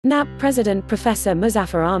NAP President Professor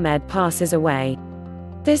Muzaffar Ahmed passes away.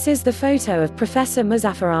 This is the photo of Professor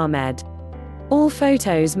Muzaffar Ahmed. All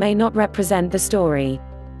photos may not represent the story.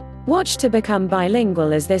 Watch to become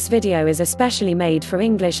bilingual, as this video is especially made for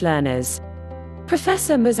English learners.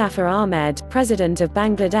 Professor Muzaffar Ahmed, president of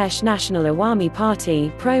Bangladesh National Awami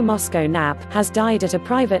Party, pro-Moscow NAP, has died at a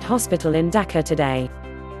private hospital in Dhaka today.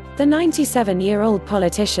 The 97-year-old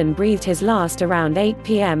politician breathed his last around 8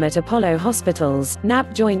 p.m. at Apollo Hospitals,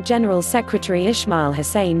 NAP Joint General Secretary Ismail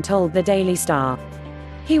Hossain told the Daily Star.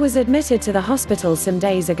 He was admitted to the hospital some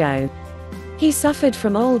days ago. He suffered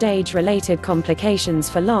from old age-related complications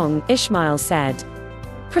for long, Ismail said.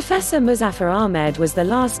 Professor Muzaffar Ahmed was the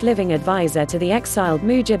last living advisor to the exiled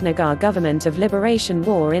Mujibnagar government of Liberation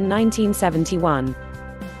War in 1971.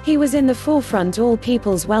 He was in the forefront all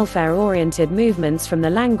people's welfare-oriented movements, from the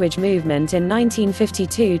language movement in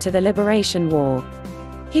 1952 to the Liberation War.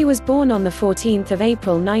 He was born on the 14th of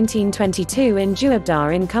April 1922 in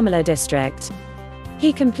Dewibddar in Cumilla district.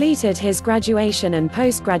 He completed his graduation and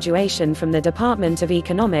post-graduation from the Department of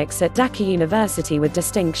Economics at Dhaka University with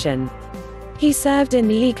distinction. He served in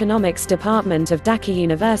the Economics Department of Dhaka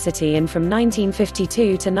University from 1952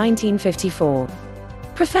 to 1954.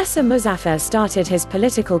 Professor Muzaffar started his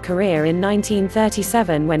political career in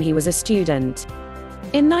 1937 when he was a student.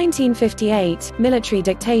 In 1958, military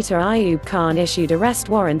dictator Ayub Khan issued arrest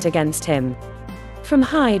warrant against him. From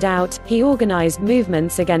hideout, he organized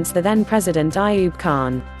movements against the then-president Ayub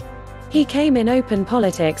Khan. He came in open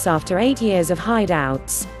politics after 8 years of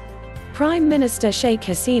hideouts. Prime Minister Sheikh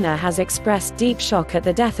Hasina has expressed deep shock at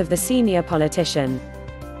the death of the senior politician.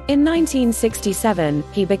 In 1967,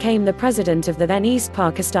 he became the president of the then East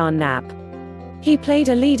Pakistan NAP. He played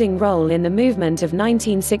a leading role in the movement of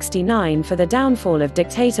 1969 for the downfall of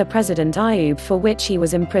dictator President Ayub, for which he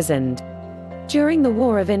was imprisoned. During the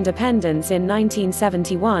War of Independence in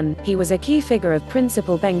 1971, he was a key figure of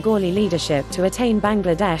principal Bengali leadership to attain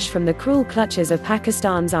Bangladesh from the cruel clutches of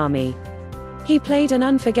Pakistan's army. He played an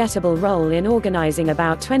unforgettable role in organizing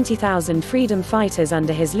about 20,000 freedom fighters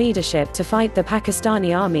under his leadership to fight the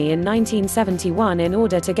Pakistani army in 1971 in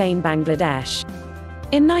order to gain Bangladesh.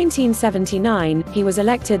 In 1979, he was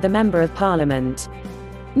elected the Member of Parliament.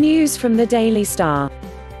 News from the Daily Star.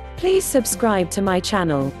 Please subscribe to my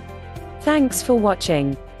channel. Thanks for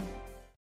watching.